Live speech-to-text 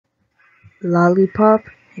Lollipop,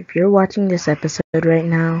 if you're watching this episode right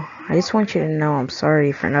now, I just want you to know I'm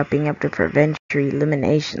sorry for not being able to prevent your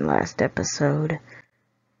elimination last episode.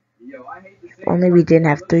 If only we didn't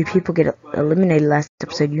have 3 people get eliminated last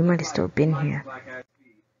episode, you might have still been here.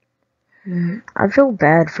 I feel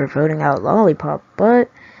bad for voting out Lollipop, but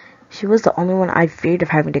she was the only one I feared of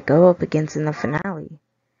having to go up against in the finale.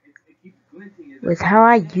 With how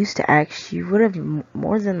I used to act, she would have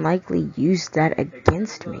more than likely used that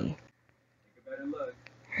against me.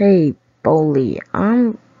 Hey, Bully,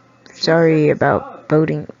 I'm sorry about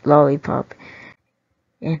voting Lollipop.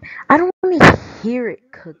 And I don't want to hear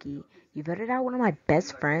it, Cookie. You voted out one of my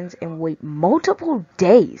best friends and wait multiple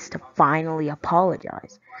days to finally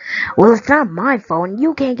apologize. Well, it's not my fault, and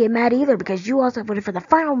you can't get mad either because you also voted for the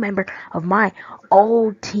final member of my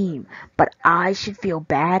old team. But I should feel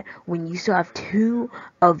bad when you still have 2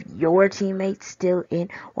 of your teammates still in,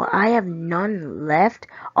 while I have none left.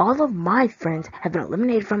 All of my friends have been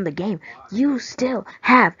eliminated from the game. You still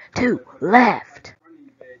have 2 left.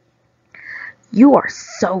 You are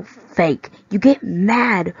so fake. You get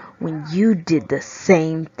mad when you did the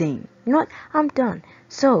same thing. You know what? I'm done.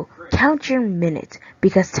 So, count your minutes,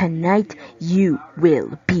 because tonight you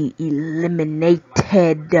will be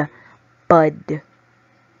eliminated, bud.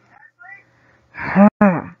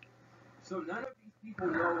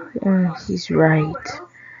 He's right.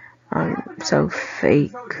 I'm so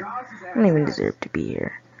fake. I don't even deserve to be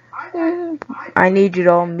here. I need you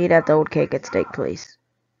to all meet at the old cake at steak place.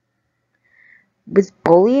 With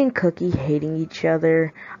Bully and Cookie hating each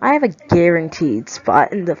other, I have a guaranteed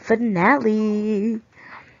spot in the finale.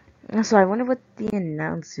 So I wonder what the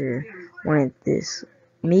announcer wanted this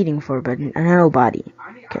meeting for, but nobody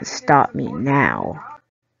can stop me now.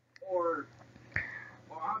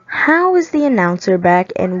 How is the announcer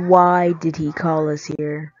back, and why did he call us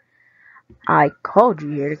here? I called you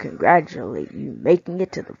here to congratulate you making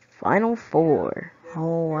it to the Final Four.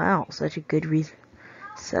 Oh wow, such a good reason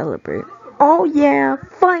to celebrate. Oh yeah,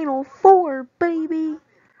 Final Four, baby!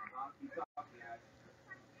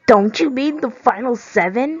 Don't you mean the Final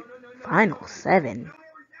 7? Final 7?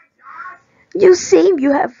 You seem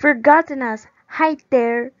you have forgotten us. Hi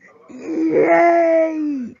there.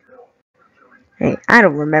 Yay! Hey, I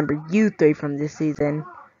don't remember you 3 from this season.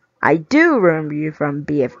 I do remember you from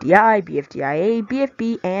BFDI, BFDIA,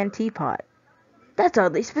 BFB, and Teapot. That's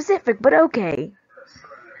oddly specific, but okay.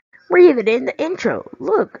 We're even in the intro.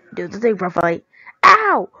 Look, do the thing profile.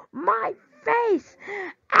 Ow! My face!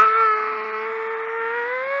 Ow!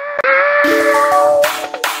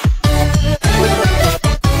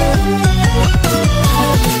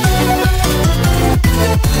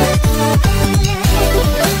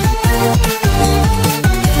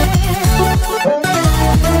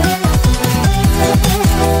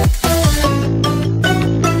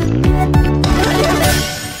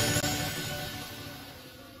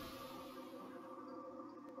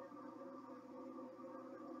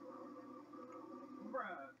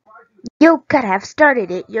 You could have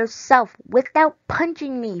started it yourself without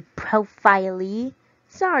punching me, Profiley.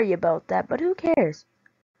 Sorry about that, but who cares?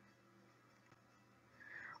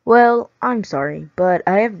 Well, I'm sorry, but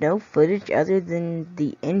I have no footage other than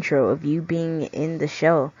the intro of you being in the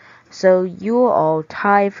show, so you will all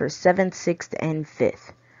tie for 7th, 6th, and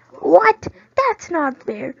 5th. What? That's not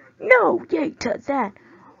fair. No, you ain't touch that.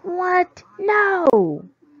 What? No.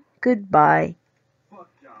 Goodbye.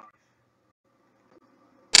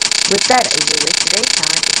 With that out of the way, today's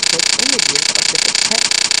challenge is to take images of the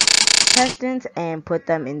contestants and put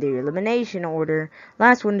them in their elimination order.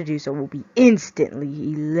 Last one to do so will be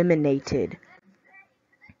instantly eliminated.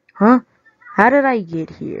 Huh? How did I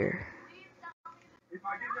get here?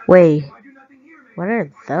 Wait, what are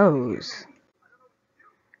those?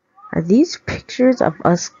 Are these pictures of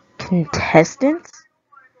us contestants?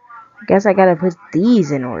 I guess I gotta put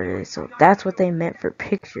these in order, so that's what they meant for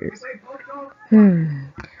pictures.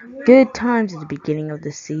 Good times at the beginning of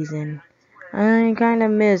the season. I kinda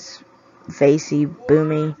miss Facey,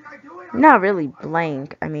 Boomy. Not really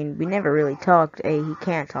Blank. I mean, we never really talked. Hey, he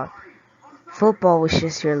can't talk. Football was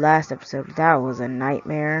just your last episode. That was a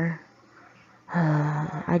nightmare.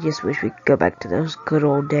 I just wish we could go back to those good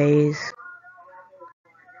old days.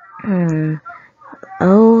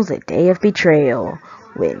 Oh, the day of betrayal.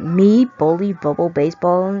 With me, Bully, Bubble,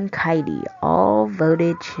 Baseball, and Kitey all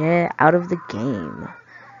voted Chet out of the game.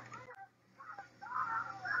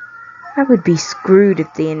 I would be screwed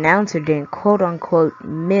if the announcer didn't quote-unquote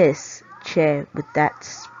miss Che with that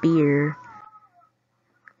spear.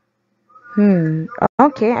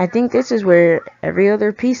 Okay, I think this is where every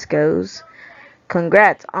other piece goes.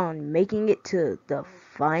 Congrats on making it to the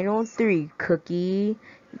final 3, Cookie.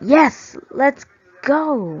 Yes, let's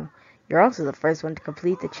go. You're also the first one to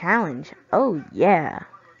complete the challenge. Oh, yeah.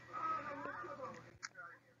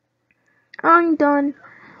 I'm done.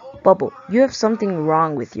 Bubble, you have something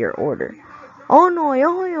wrong with your order. Oh no,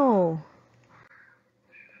 yo.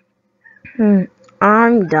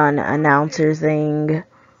 I'm done, announcer thing.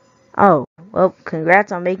 Oh, well,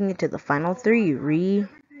 congrats on making it to the final three, Ree.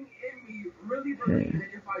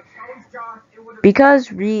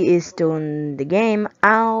 Because Ree is still in the game,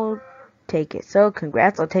 I'll take it. So,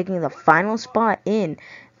 congrats on taking the final spot in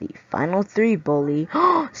the final three, bully.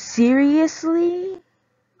 Seriously?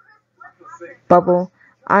 Bubble,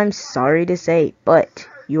 I'm sorry to say, but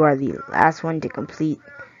you are the last one to complete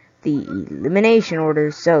the elimination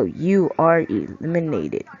order, so you are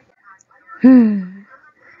eliminated.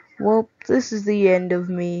 Well, this is the end of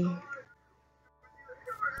me.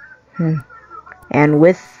 And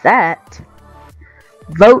with that,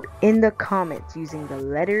 vote in the comments using the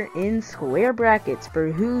letter in square brackets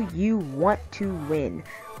for who you want to win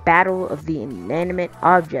Battle of the Inanimate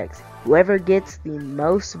Objects. Whoever gets the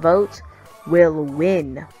most votes will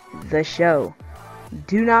win the show.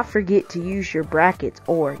 Do not forget to use your brackets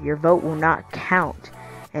or your vote will not count,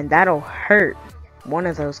 and that'll hurt one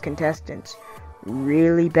of those contestants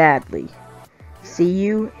really badly. See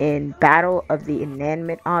you in Battle of the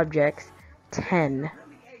Inanimate Objects 10.